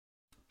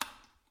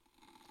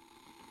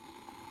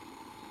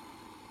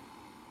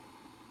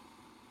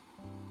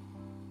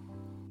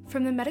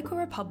From the Medical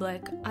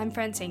Republic, I'm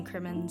Francine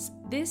Crimmins.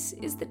 This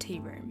is the Tea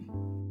Room.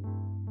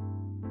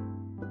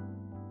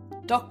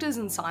 Doctors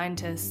and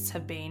scientists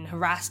have been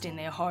harassed in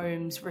their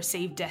homes,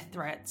 received death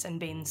threats, and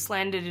been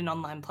slandered in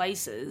online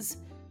places.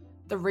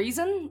 The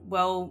reason?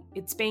 Well,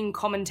 it's been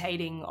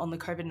commentating on the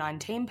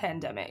COVID-19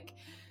 pandemic.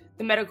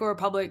 The Medical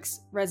Republic's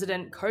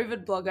resident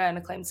COVID blogger and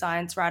acclaimed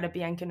science writer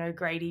Bianca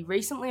Nogrady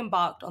recently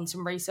embarked on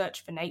some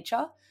research for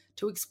Nature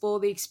to explore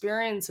the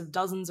experience of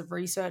dozens of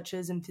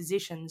researchers and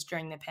physicians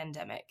during the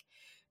pandemic.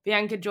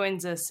 Bianca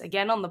joins us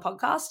again on the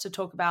podcast to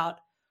talk about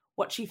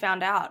what she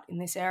found out in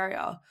this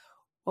area.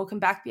 Welcome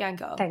back,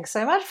 Bianca. Thanks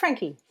so much,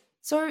 Frankie.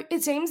 So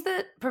it seems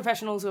that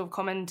professionals who have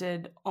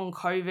commented on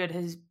COVID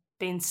has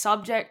been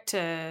subject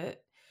to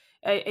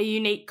a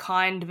unique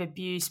kind of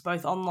abuse,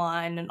 both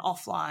online and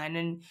offline,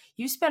 and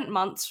you spent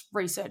months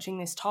researching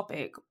this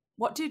topic.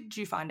 What did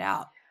you find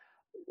out?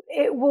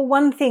 Well,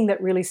 one thing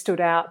that really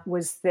stood out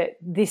was that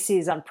this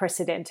is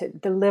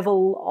unprecedented. The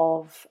level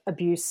of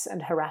abuse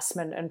and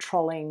harassment and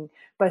trolling,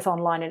 both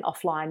online and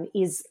offline,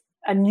 is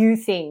a new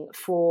thing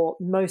for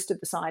most of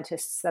the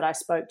scientists that I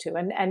spoke to.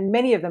 And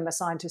many of them are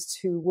scientists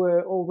who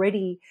were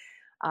already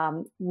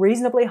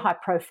reasonably high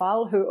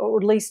profile, or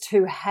at least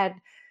who had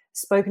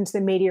spoken to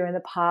the media in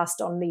the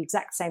past on the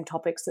exact same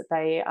topics that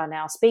they are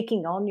now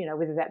speaking on,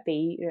 whether that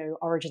be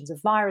origins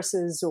of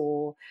viruses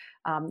or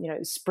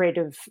spread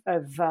of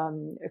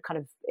kind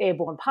of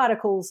airborne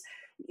particles,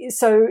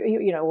 so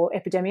or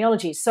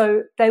epidemiology.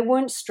 So they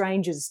weren't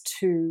strangers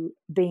to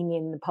being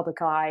in the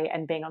public eye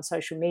and being on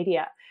social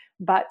media,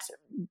 but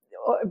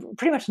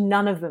pretty much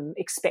none of them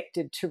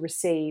expected to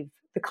receive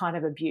the kind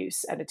of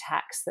abuse and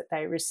attacks that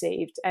they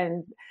received,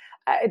 and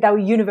they were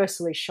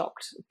universally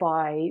shocked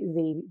by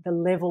the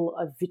level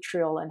of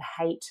vitriol and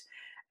hate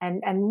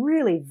and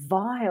really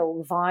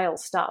vile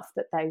stuff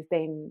that they've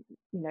been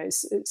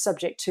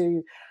subject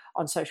to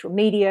on social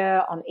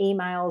media, on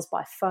emails,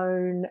 by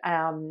phone,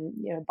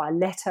 by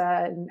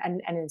letter,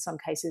 and in some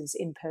cases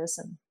in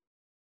person.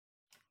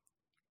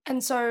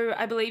 And so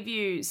I believe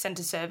you sent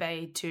a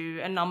survey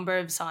to a number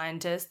of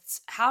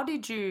scientists. How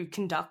did you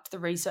conduct the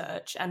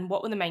research, and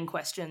what were the main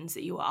questions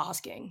that you were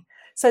asking?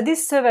 So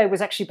this survey was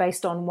actually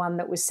based on one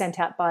that was sent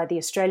out by the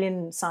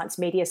Australian Science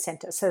Media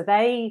Centre. So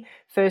they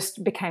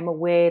first became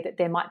aware that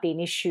there might be an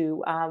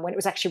issue when it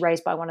was actually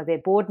raised by one of their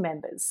board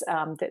members,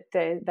 that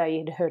they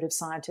had heard of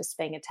scientists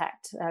being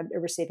attacked,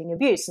 receiving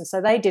abuse. And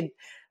so they did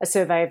a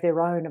survey of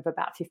their own of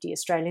about 50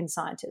 Australian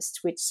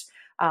scientists, which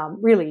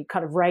really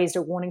kind of raised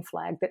a warning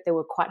flag that there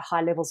were quite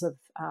high levels of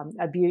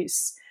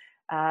abuse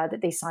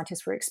that these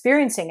scientists were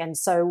experiencing. And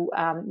so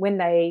when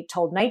they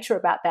told Nature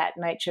about that,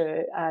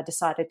 Nature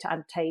decided to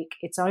undertake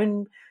its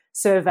own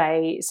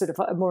survey sort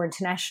of more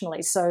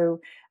internationally. So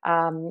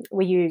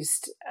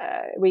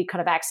we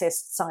kind of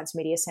accessed science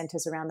media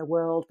centres around the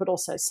world, but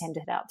also send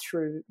it out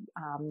through,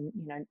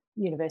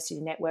 university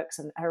networks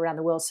and around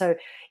the world. So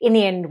in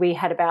the end, we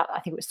had about,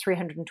 I think it was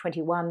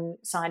 321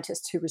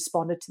 scientists who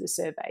responded to the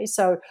survey.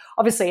 So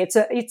obviously it's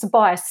a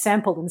biased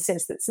sample in the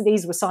sense that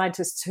these were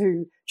scientists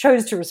who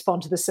chose to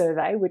respond to the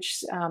survey,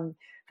 which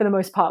for the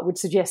most part would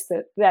suggest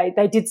that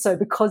they did so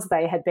because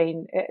they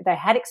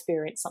had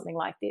experienced something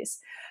like this.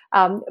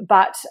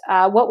 But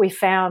what we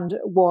found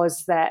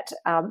was that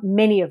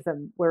many of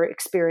them were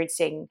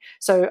experiencing,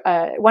 so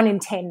 1 in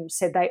 10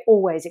 said they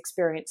always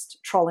experienced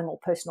trolling or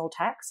personal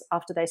attacks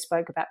after they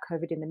spoke about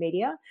COVID in the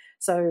media.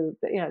 So,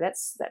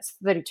 that's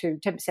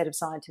 10% of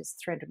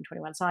scientists,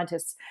 321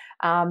 scientists.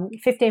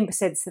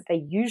 15% said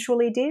they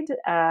usually did.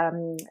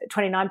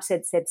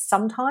 29% said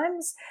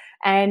sometimes.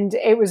 And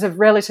it was I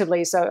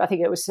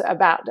think it was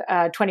about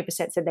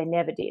 20% said they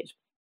never did.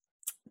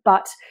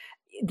 But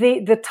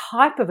the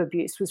type of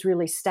abuse was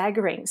really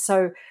staggering.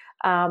 So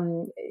I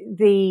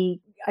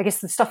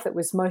guess the stuff that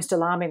was most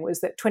alarming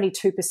was that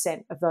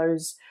 22% of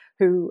those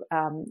who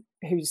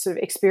sort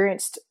of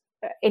experienced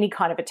any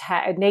kind of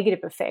attack,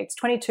 negative effects,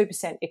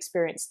 22%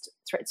 experienced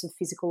threats of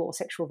physical or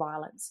sexual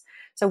violence.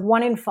 So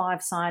 1 in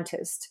 5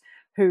 scientists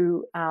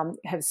who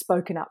have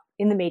spoken up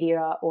in the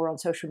media or on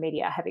social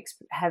media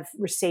have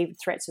received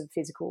threats of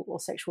physical or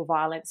sexual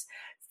violence.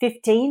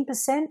 15%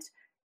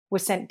 were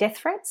sent death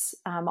threats,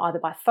 either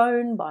by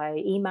phone, by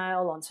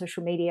email, on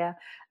social media.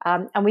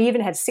 And we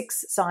even had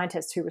 6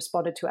 scientists who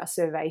responded to our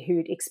survey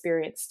who'd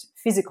experienced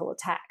physical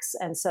attacks.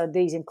 And so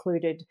these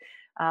included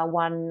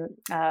one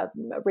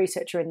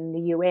researcher in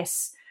the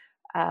US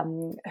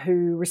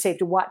who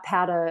received a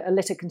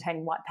letter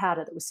containing white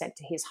powder that was sent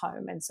to his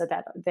home, and so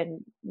that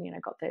then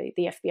got the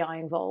FBI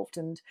involved.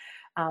 And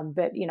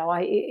but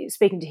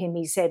speaking to him,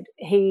 he said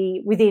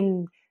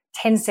within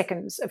 10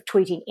 seconds of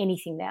tweeting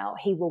anything now,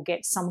 he will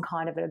get some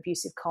kind of an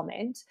abusive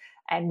comment,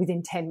 and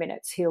within 10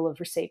 minutes he'll have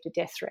received a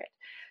death threat.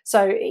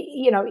 So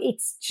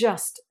it's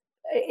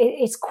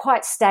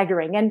quite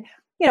staggering. And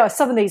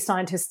some of these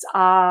scientists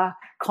are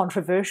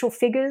controversial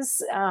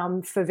figures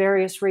for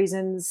various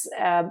reasons,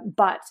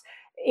 but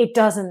it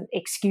doesn't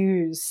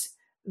excuse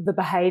the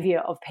behaviour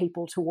of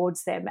people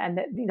towards them, and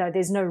that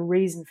there's no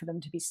reason for them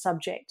to be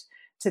subject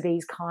to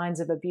these kinds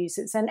of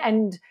abuses.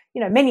 And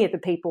many of the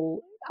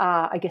people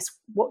are, I guess,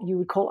 what you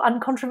would call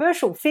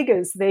uncontroversial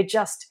figures. They're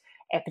just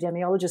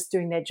epidemiologists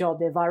doing their job.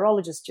 They're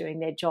virologists doing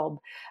their job.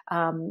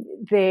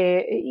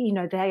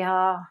 They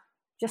are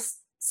just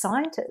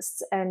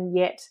scientists, and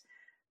yet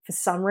for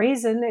some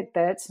reason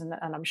and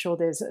I'm sure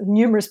there's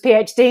numerous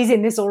PhDs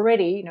in this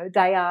already,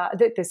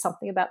 there's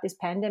something about this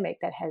pandemic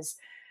that has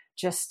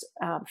just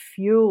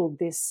fueled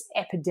this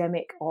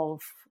epidemic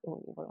of,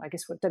 I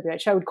guess what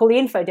WHO would call the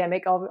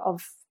infodemic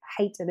of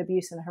hate and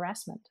abuse and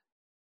harassment.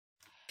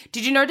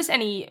 Did you notice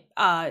any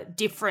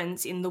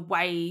difference in the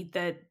way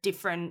that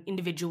different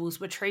individuals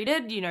were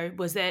treated?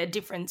 Was there a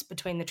difference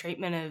between the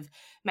treatment of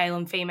male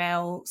and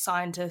female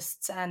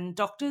scientists and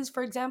doctors,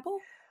 for example?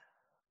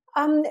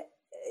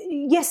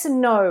 Yes and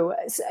no.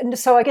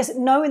 So I guess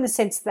no in the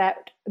sense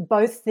that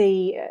both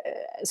the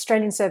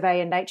Australian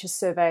survey and Nature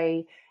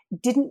survey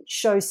didn't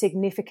show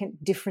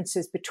significant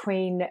differences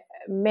between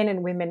men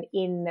and women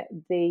in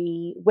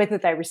whether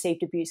they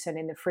received abuse and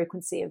in the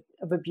frequency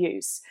of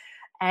abuse.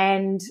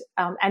 And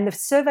the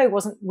survey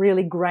wasn't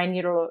really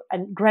granular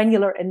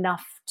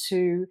enough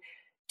to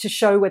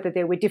show whether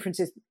there were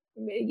differences,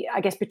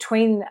 I guess,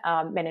 between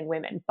men and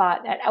women,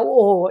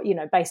 or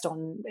based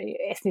on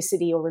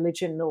ethnicity or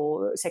religion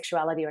or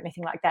sexuality or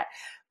anything like that.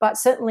 But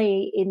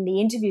certainly in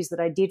the interviews that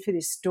I did for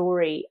this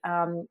story,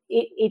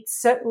 it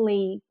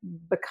certainly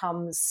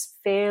becomes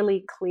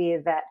fairly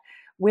clear that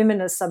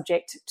women are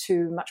subject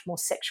to much more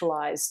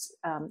sexualized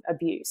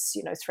abuse,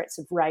 threats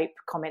of rape,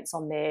 comments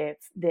on their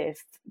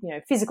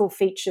physical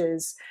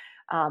features,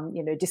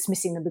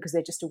 dismissing them because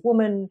they're just a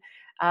woman.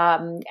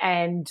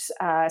 And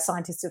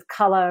scientists of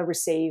colour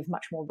receive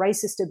much more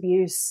racist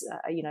abuse,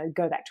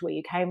 go back to where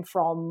you came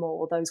from,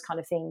 or those kind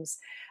of things.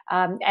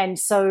 And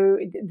so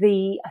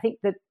I think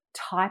the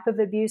type of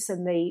abuse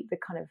and the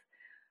kind of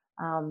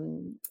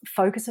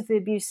focus of the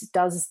abuse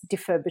does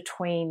differ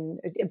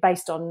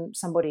based on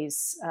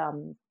somebody's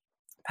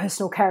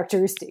personal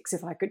characteristics,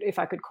 if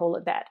I could call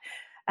it that.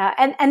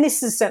 And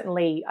this is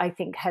certainly, I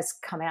think, has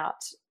come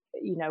out,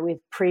 with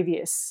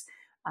previous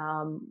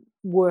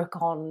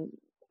work on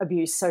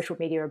abuse, social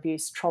media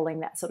abuse, trolling,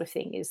 that sort of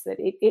thing, is that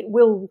it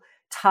will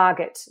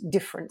target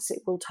difference.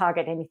 It will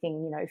target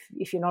anything.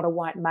 If you're not a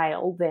white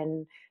male,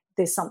 then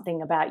there's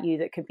something about you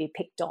that can be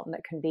picked on,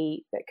 that can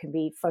be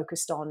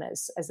focused on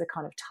as a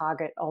kind of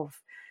target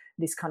of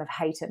this kind of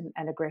hate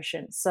and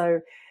aggression. So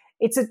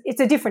it's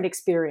a different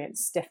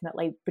experience,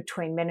 definitely,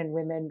 between men and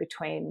women,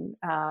 between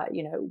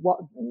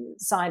white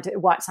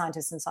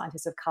scientists and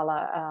scientists of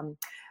colour.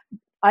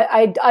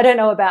 I don't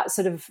know about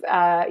sort of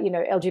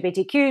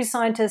LGBTQ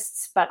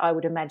scientists, but I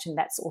would imagine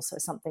that's also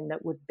something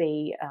that would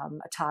be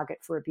a target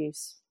for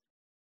abuse.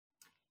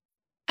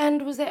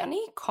 And was there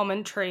any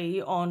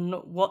commentary on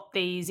what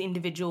these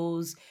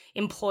individuals,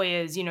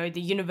 employers, the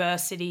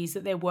universities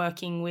that they're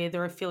working with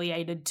or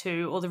affiliated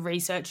to, or the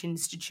research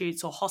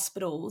institutes or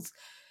hospitals,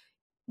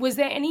 was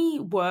there any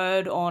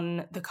word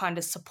on the kind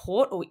of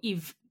support, or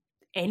if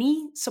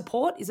any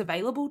support is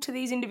available to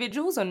these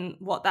individuals, and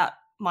what that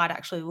might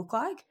actually look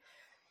like?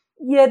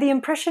 Yeah, the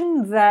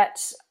impression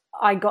that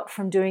I got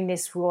from doing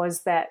this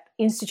was that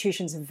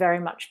institutions have very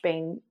much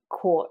been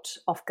caught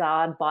off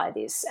guard by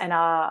this and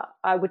are,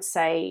 I would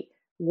say,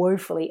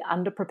 woefully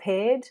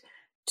underprepared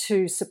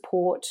to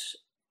support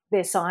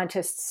their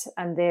scientists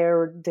and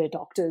their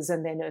doctors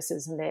and their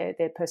nurses and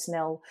their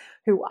personnel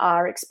who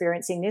are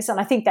experiencing this. And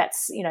I think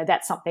that's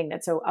something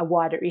that's a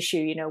wider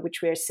issue,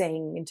 which we're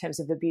seeing in terms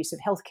of abuse of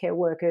healthcare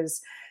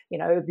workers,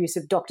 abuse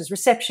of doctors,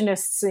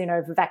 receptionists,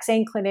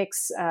 vaccine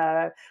clinics,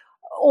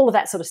 all of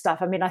that sort of stuff.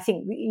 I mean, I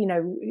think,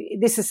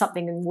 this is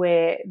something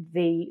where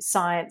the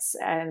science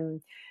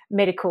and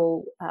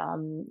medical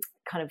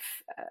kind of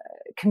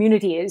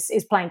community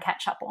is playing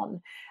catch up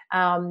on.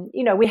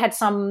 We had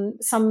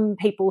some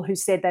people who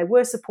said they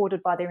were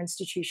supported by their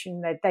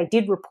institution, they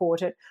did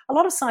report it. A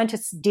lot of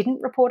scientists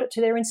didn't report it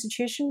to their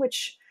institution,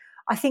 which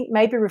I think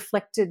maybe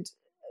reflected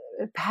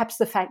perhaps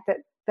the fact that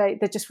they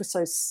just were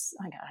so,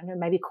 I don't know,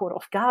 maybe caught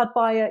off guard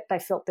by it. They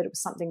felt that it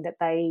was something that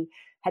they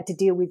had to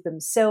deal with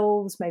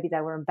themselves. Maybe they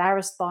were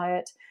embarrassed by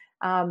it.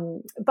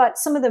 But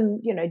some of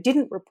them,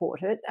 didn't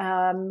report it,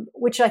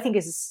 which I think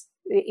is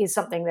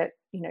something that,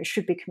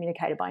 should be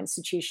communicated by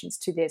institutions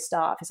to their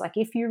staff. It's like,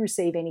 if you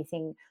receive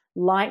anything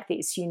like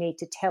this, you need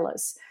to tell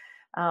us.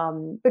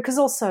 Because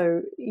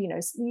also,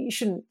 you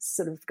shouldn't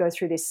sort of go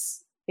through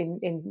this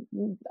in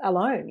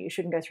alone. You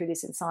shouldn't go through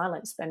this in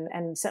silence.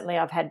 And certainly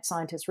I've had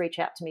scientists reach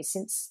out to me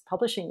since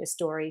publishing this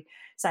story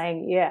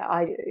saying,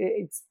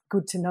 it's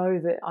good to know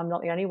that I'm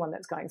not the only one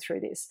that's going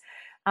through this.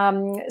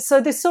 So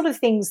there's sort of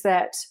things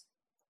that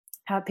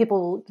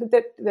people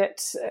that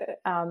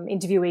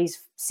interviewees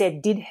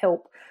said did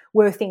help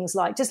were things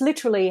like just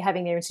literally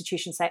having their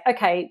institution say,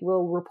 okay,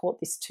 we'll report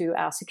this to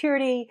our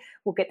security,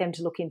 we'll get them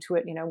to look into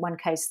it. In one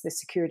case, the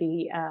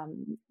security,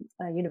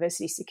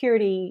 university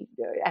security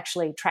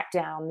actually tracked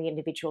down the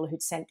individual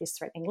who'd sent this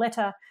threatening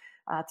letter,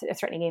 a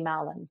threatening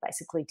email, and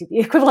basically did the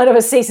equivalent of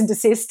a cease and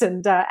desist,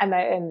 and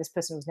this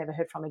person was never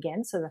heard from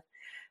again. So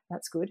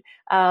That's good.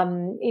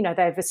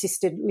 They've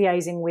assisted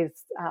liaising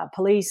with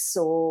police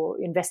or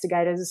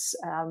investigators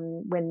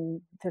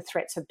when the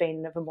threats have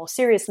been of a more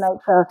serious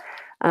nature.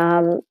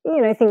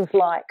 Things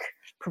like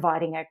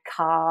providing a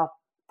car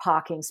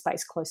parking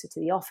space closer to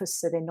the office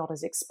so they're not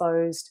as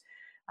exposed.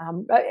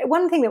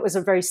 One thing that was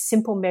a very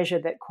simple measure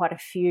that quite a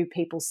few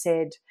people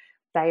said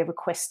they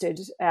requested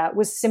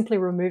was simply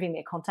removing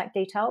their contact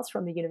details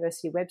from the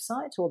university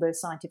website or the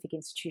scientific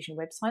institution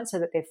website so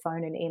that their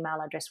phone and email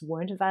address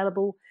weren't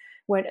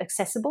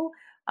accessible,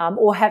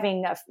 or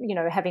having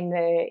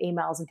their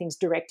emails and things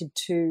directed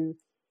to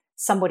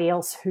somebody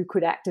else who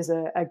could act as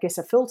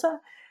a filter.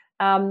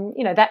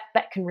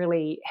 That can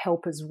really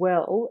help as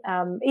well.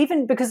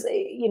 Even because,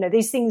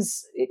 these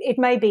things, it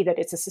may be that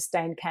it's a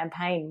sustained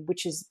campaign,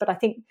 but I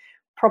think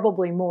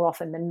probably more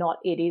often than not,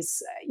 it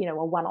is,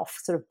 a one-off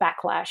sort of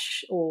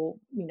backlash, or,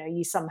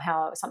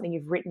 something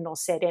you've written or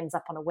said ends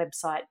up on a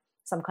website,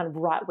 some kind of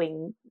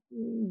right-wing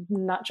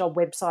nutjob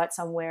website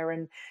somewhere,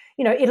 and,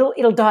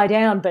 it'll die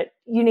down, but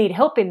you need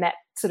help in that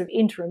sort of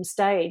interim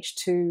stage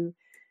to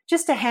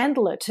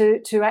handle it,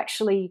 to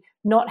actually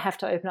not have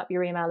to open up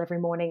your email every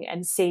morning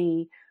and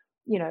see,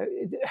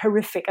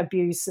 horrific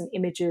abuse and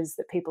images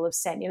that people have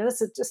sent.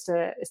 That's just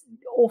an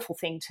awful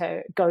thing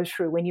to go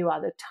through when you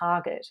are the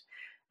target.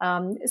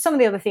 Some of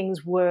the other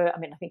things were, I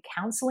think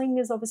counselling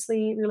is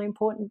obviously really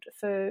important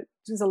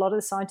because a lot of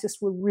the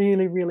scientists were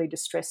really, really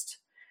distressed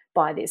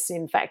by this.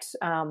 In fact,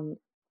 I think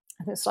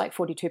it's like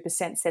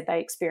 42% said they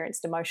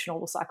experienced emotional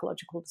or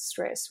psychological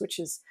distress, which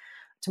is,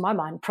 to my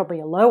mind,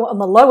 probably on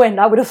the low end.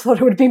 I would have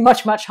thought it would be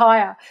much, much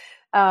higher.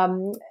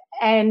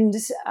 In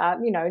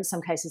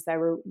some cases they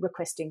were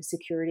requesting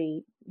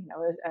security,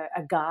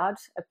 a guard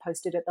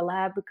posted at the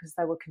lab because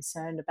they were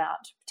concerned about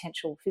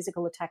potential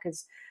physical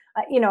attackers.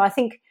 I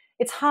think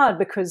it's hard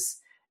because,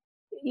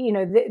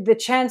 the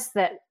chance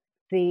that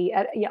the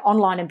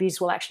online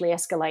abuse will actually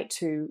escalate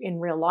to in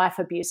real life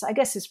abuse, I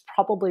guess, is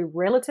probably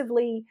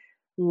relatively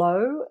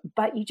low,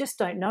 but you just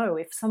don't know.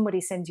 If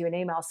somebody sends you an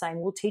email saying,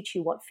 we'll teach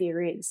you what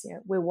fear is,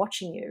 we're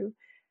watching you,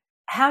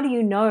 how do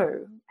you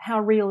know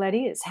how real that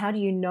is? How do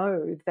you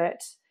know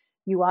that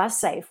you are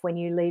safe when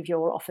you leave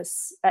your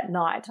office at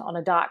night on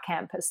a dark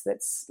campus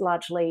that's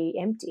largely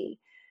empty?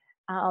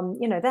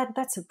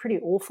 That's a pretty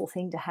awful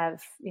thing to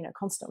have,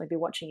 constantly be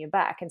watching your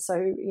back. And so,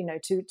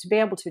 to be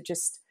able to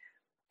just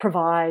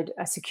provide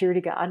a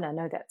security guard, and I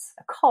know that's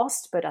a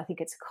cost, but I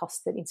think it's a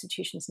cost that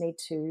institutions need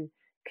to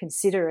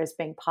consider as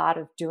being part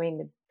of doing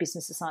the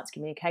business of science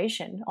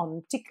communication,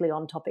 particularly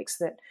on topics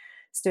that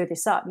stir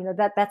this up.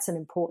 That's an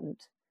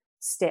important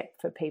step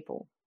for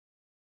people.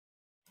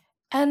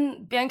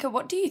 And Bianca,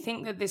 what do you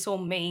think that this all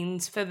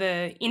means for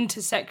the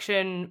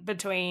intersection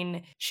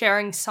between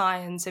sharing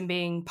science and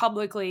being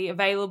publicly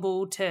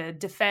available to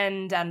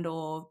defend and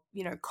or,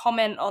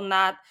 comment on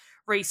that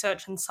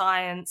research and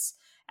science,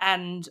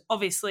 and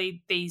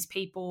obviously these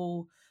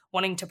people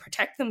wanting to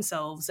protect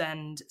themselves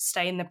and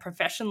stay in the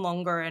profession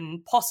longer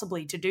and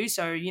possibly to do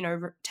so,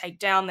 take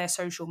down their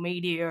social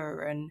media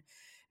and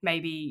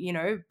maybe,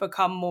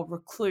 become more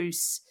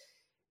recluse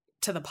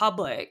to the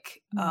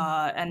public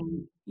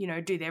and,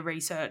 do their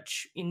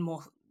research in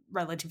more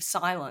relative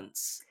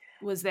silence.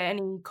 Was there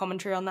any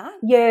commentary on that?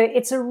 Yeah,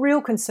 it's a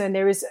real concern.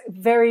 There is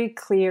very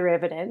clear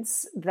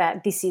evidence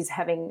that this is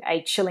having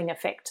a chilling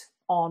effect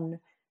on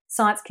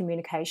science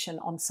communication,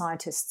 on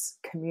scientists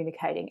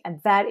communicating,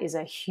 and that is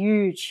a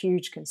huge,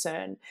 huge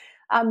concern.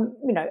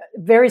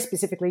 Very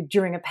specifically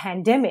during a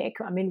pandemic,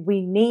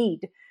 we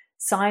need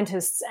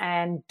scientists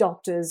and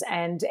doctors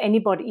and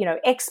anybody,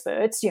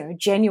 experts,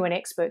 genuine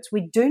experts.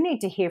 We do need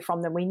to hear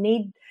from them. We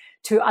need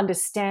to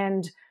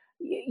understand,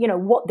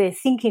 what they're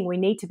thinking. We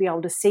need to be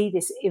able to see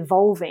this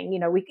evolving.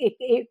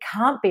 It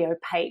can't be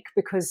opaque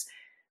because,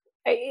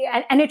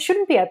 and it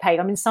shouldn't be opaque.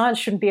 Science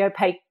shouldn't be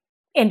opaque,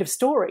 end of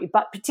story.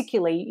 But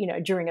particularly,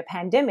 during a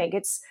pandemic,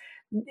 it's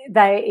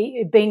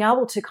being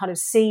able to kind of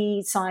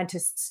see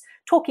scientists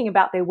talking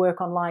about their work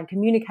online,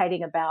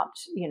 communicating about,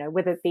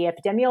 whether it be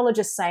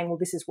epidemiologists saying, well,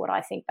 this is what I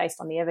think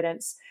based on the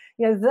evidence,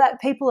 that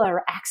people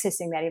are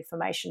accessing that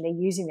information, they're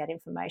using that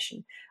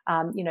information,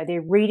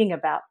 they're reading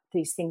about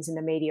these things in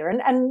the media.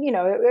 And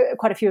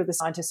quite a few of the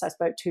scientists I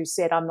spoke to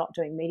said, I'm not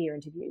doing media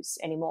interviews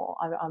anymore.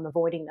 I'm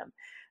avoiding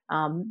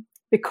them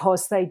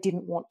because they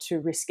didn't want to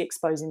risk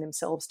exposing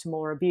themselves to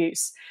more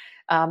abuse.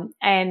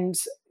 And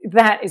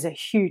that is a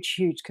huge,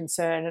 huge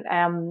concern.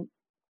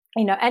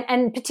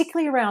 And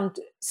particularly around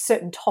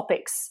certain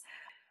topics.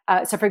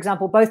 So, for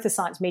example, both the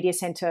Science Media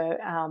Centre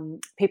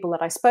people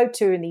that I spoke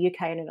to in the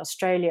UK and in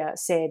Australia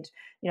said,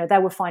 they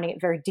were finding it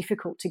very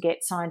difficult to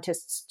get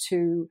scientists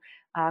to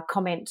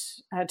comment,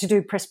 to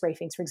do press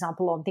briefings, for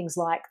example, on things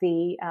like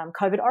the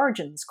COVID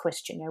origins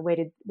question. Where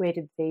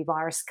did the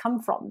virus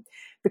come from?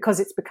 Because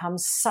it's become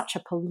such a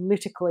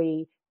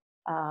politically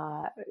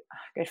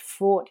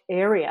fraught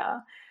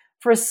area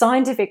for a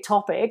scientific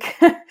topic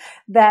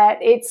that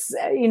it's,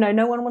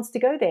 no one wants to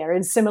go there.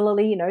 And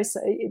similarly,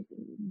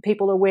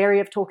 people are wary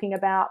of talking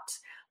about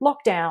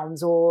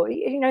lockdowns, or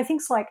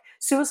things like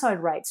suicide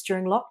rates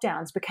during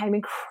lockdowns became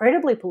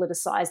incredibly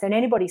politicized. And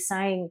anybody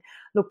saying,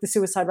 look, the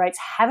suicide rates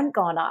haven't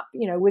gone up,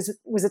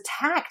 was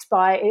attacked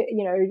by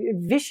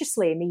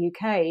viciously in the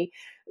UK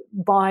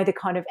by the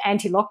kind of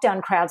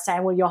anti-lockdown crowd,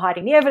 saying, well, you're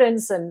hiding the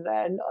evidence, and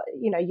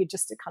you're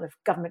just a kind of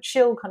government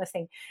shill kind of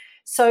thing.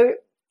 So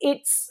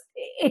it's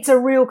a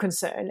real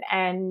concern,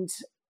 and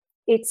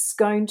it's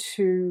going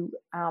to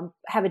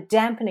have a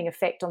dampening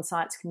effect on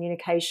science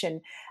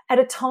communication at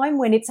a time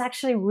when it's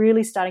actually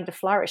really starting to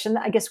flourish. And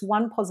I guess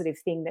one positive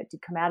thing that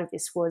did come out of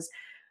this was,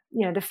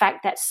 the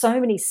fact that so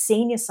many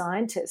senior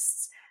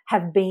scientists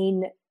have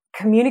been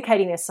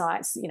communicating their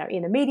science,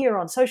 in the media or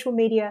on social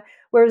media,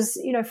 whereas,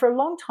 for a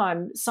long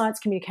time, science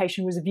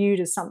communication was viewed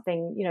as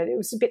something, it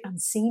was a bit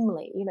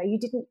unseemly. You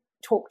didn't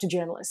talk to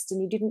journalists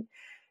and you didn't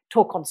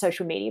talk on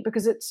social media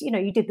because it's,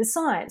 you did the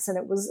science, and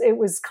it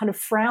was kind of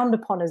frowned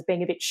upon as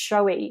being a bit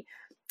showy.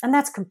 And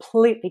that's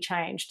completely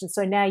changed. And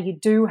so now you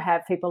do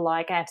have people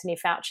like Anthony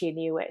Fauci in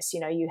the US.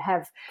 You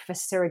have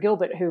Professor Sarah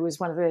Gilbert, who was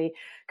one of the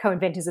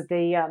co-inventors of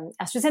the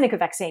AstraZeneca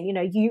vaccine.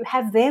 You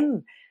have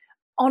them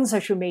on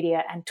social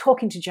media and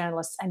talking to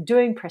journalists and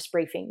doing press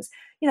briefings.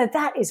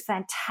 That is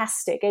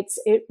fantastic.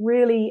 It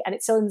really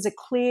sends a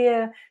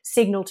clear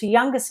signal to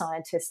younger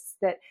scientists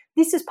that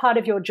this is part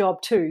of your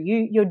job too.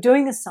 You're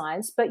doing the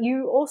science, but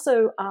you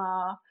also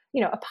are,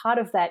 a part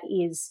of that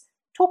is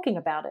talking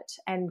about it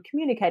and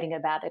communicating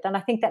about it. And I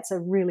think that's a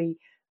really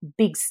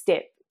big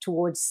step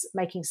towards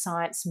making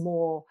science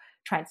more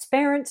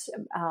transparent,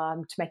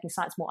 to making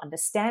science more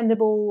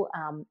understandable,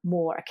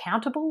 more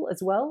accountable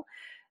as well.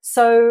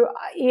 So,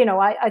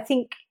 I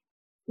think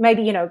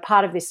maybe,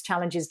 part of this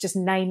challenge is just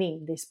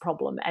naming this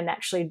problem and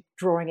actually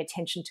drawing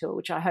attention to it,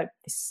 which I hope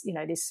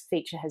this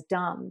feature has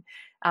done.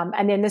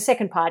 And then the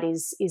second part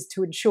is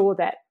to ensure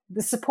that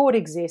the support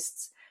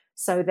exists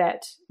so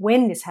that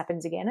when this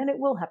happens again, and it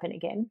will happen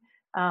again,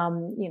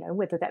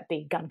 whether that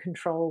be gun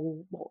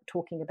control or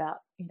talking about,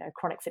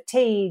 chronic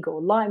fatigue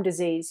or Lyme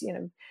disease,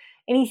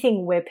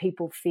 anything where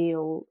people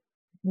feel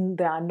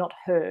they are not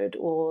heard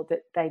or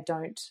that they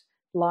don't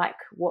like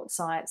what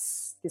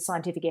the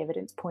scientific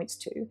evidence points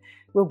to,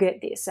 will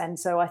get this. And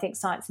so I think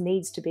science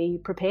needs to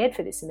be prepared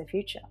for this in the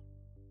future.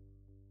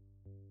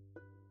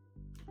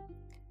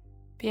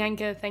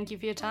 Bianca, thank you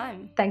for your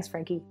time. Thanks,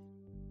 Frankie.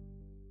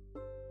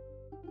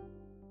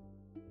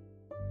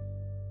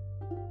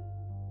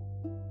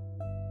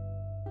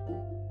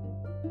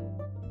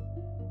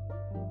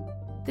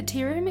 The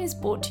Tea Room is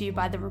brought to you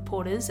by the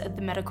reporters at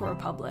the Medical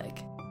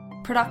Republic.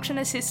 Production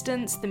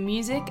assistance, the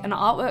music and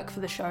artwork for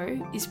the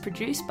show is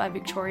produced by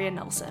Victoria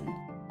Nelson.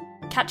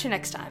 Catch you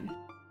next time.